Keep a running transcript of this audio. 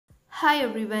Hi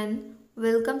everyone,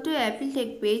 welcome to Apple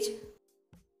Tech page.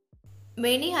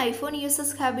 Many iPhone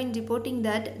users have been reporting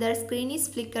that their screen is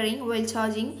flickering while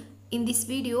charging. In this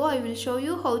video, I will show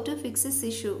you how to fix this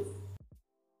issue.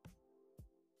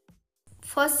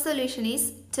 First solution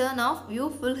is turn off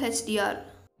View Full HDR.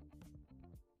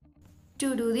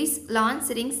 To do this, launch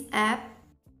Settings app.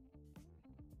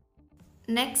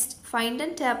 Next, find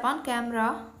and tap on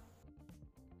Camera.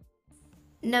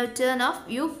 Now turn off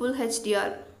View Full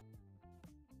HDR.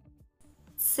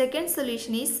 Second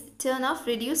solution is turn off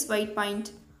Reduce White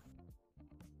Point.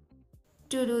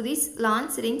 To do this,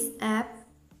 launch Settings app.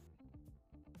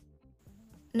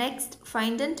 Next,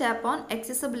 find and tap on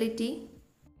Accessibility.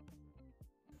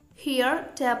 Here,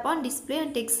 tap on Display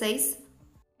and Text Size.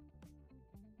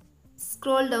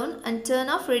 Scroll down and turn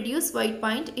off Reduce White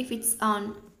Point if it's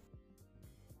on.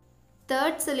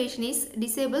 Third solution is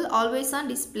disable Always On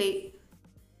Display.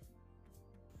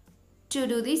 To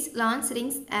do this, launch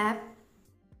Settings app.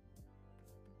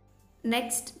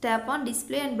 Next, tap on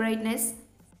Display and Brightness.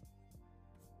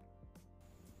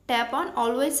 Tap on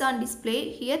Always On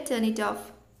Display, here turn it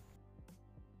off.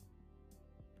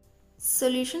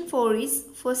 Solution 4 is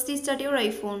first start your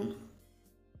iPhone.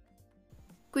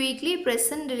 Quickly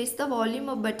press and release the volume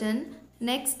up button.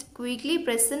 Next, quickly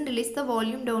press and release the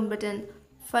volume down button.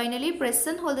 Finally, press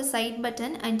and hold the side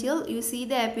button until you see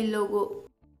the Apple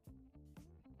logo.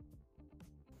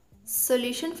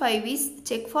 Solution 5 is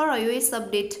check for iOS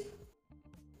update.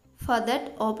 For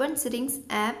that, open Settings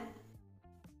app.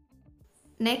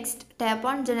 Next, tap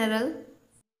on General.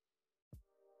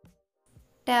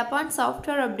 Tap on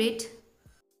Software Update.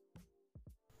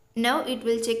 Now it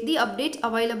will check the update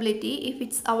availability. If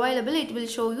it's available, it will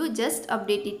show you just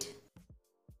update it.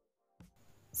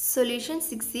 Solution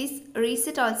 6 is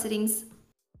reset all settings.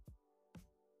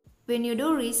 When you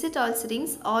do reset all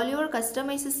settings, all your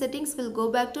customized settings will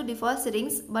go back to default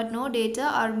settings, but no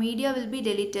data or media will be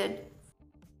deleted.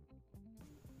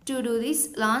 To do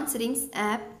this, launch Settings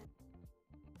app.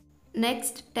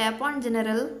 Next, tap on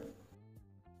General.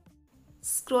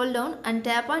 Scroll down and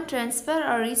tap on Transfer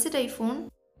or Reset iPhone.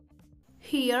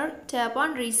 Here, tap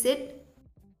on Reset.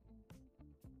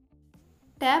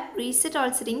 Tap Reset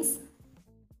All Settings.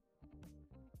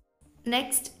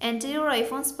 Next, enter your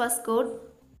iPhone's passcode.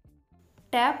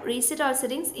 Tap Reset All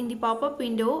Settings in the pop-up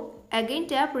window. Again,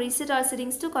 tap Reset All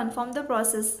Settings to confirm the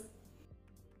process.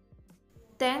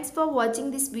 Thanks for watching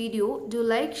this video. Do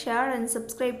like, share and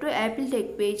subscribe to Apple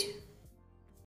Tech page.